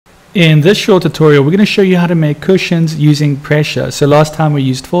In this short tutorial, we're going to show you how to make cushions using pressure. So last time we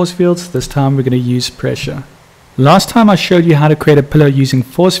used force fields, this time we're going to use pressure. Last time I showed you how to create a pillow using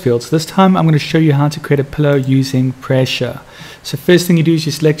force fields. This time I'm going to show you how to create a pillow using pressure. So first thing you do is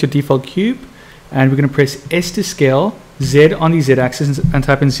you select your default cube, and we're going to press S to scale, Z on the Z axis, and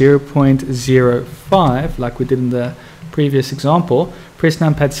type in 0.05 like we did in the previous example. Press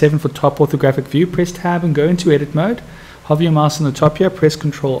numpad 7 for top orthographic view, press tab and go into edit mode. Hover your mouse on the top here, press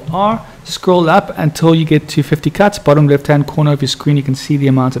Ctrl R, scroll up until you get to 50 cuts. Bottom left hand corner of your screen you can see the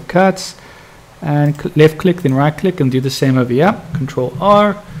amount of cuts, and left click then right click and do the same over here. Ctrl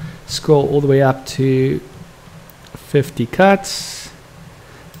R, scroll all the way up to 50 cuts,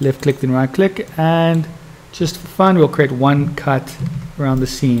 left click then right click, and just for fun we'll create one cut around the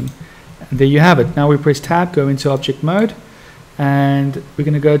seam. And there you have it. Now we press tab, go into object mode, and we're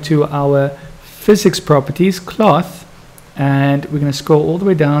going to go to our physics properties, cloth, and we're going to scroll all the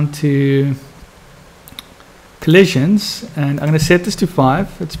way down to collisions, and I'm going to set this to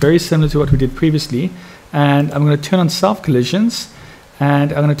 5. It's very similar to what we did previously, and I'm going to turn on self collisions,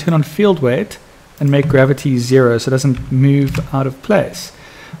 and I'm going to turn on field weight and make gravity 0 so it doesn't move out of place.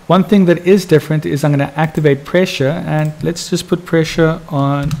 One thing that is different is I'm going to activate pressure, and let's just put pressure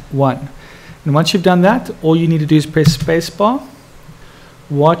on 1. And once you've done that, all you need to do is press spacebar,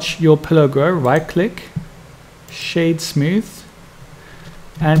 watch your pillow grow, right click, shade smooth,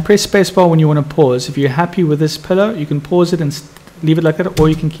 and press spacebar when you want to pause. If you're happy with this pillow, you can pause it and leave it like that, or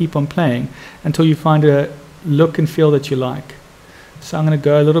you can keep on playing until you find a look and feel that you like. So I'm going to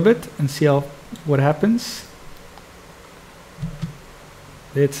go a little bit and see what happens.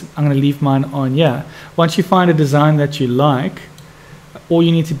 I'm going to leave mine on. Yeah. Once you find a design that you like, all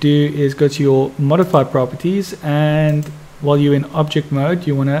you need to do is go to your modify properties, and while you're in object mode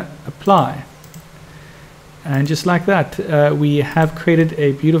you want to apply. And just like that, we have created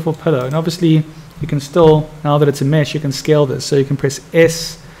a beautiful pillow. And obviously you can still, now that it's a mesh, you can scale this. So you can press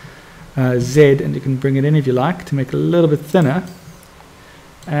S, Z, and you can bring it in if you like to make it a little bit thinner.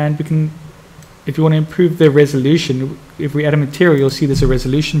 And we can, if you want to improve the resolution, if we add a material, you'll see there's a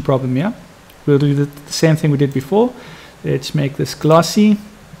resolution problem here. We'll do the same thing we did before. Let's make this glossy.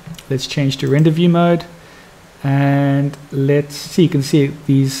 Let's change to render view mode. And let's see, you can see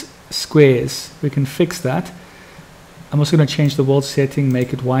these squares. We can fix that. I'm also going to change the world setting,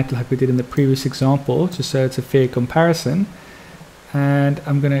 make it white like we did in the previous example, just so it's a fair comparison. And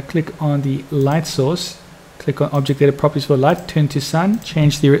I'm going to click on the light source, click on object data properties for light, turn to sun,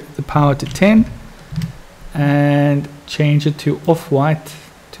 change the power to 10, and change it to off-white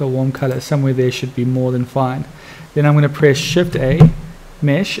to a warm color. Somewhere there should be more than fine. Then I'm going to press Shift A,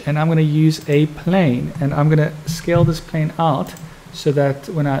 mesh, and I'm going to use a plane, and I'm going to scale this plane out so that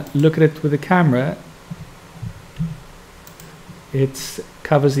when I look at it with the camera, it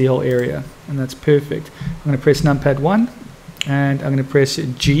covers the whole area, and that's perfect. I'm going to press numpad 1, and I'm going to press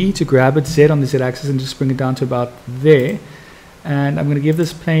G to grab it, Z on the Z axis, and just bring it down to about there. And I'm going to give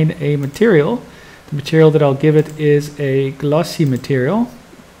this plane a material. The material that I'll give it is a glossy material,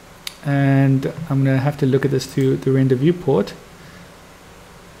 and I'm going to have to look at this through the render viewport,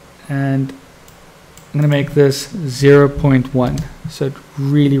 and I'm going to make this 0.1 so it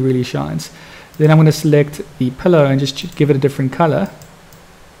really shines. Then I'm going to select the pillow and just give it a different color.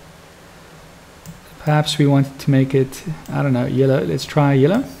 Perhaps we want to make it, I don't know, yellow. Let's try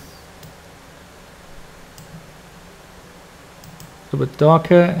yellow. A little bit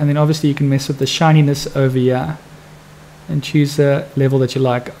darker, and then obviously you can mess with the shininess over here and choose a level that you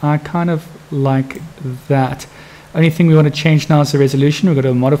like. I kind of like that. Only thing we want to change now is the resolution. We go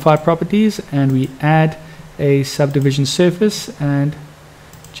to modify properties and we add a subdivision surface, and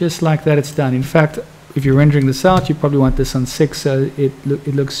just like that it's done. In fact, if you're rendering this out, you probably want this on 6 so it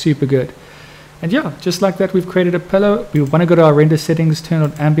looks super good. And yeah, just like that we've created a pillow. We want to go to our render settings, turn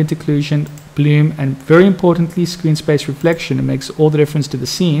on ambient occlusion, bloom, and very importantly screen space reflection. It makes all the difference to the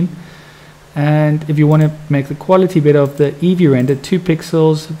scene. And if you want to make the quality better of the Eevee render, 2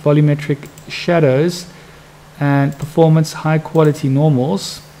 pixels, volumetric shadows, and performance high quality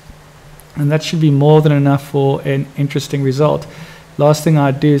normals, and that should be more than enough for an interesting result. Last thing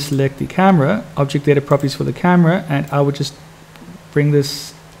I'd do is select the camera, object data properties for the camera, and I would just bring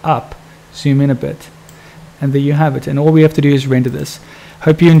this up, zoom in a bit, and there you have it. And all we have to do is render this.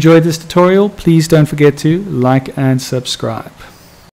 Hope you enjoyed this tutorial. Please don't forget to like and subscribe.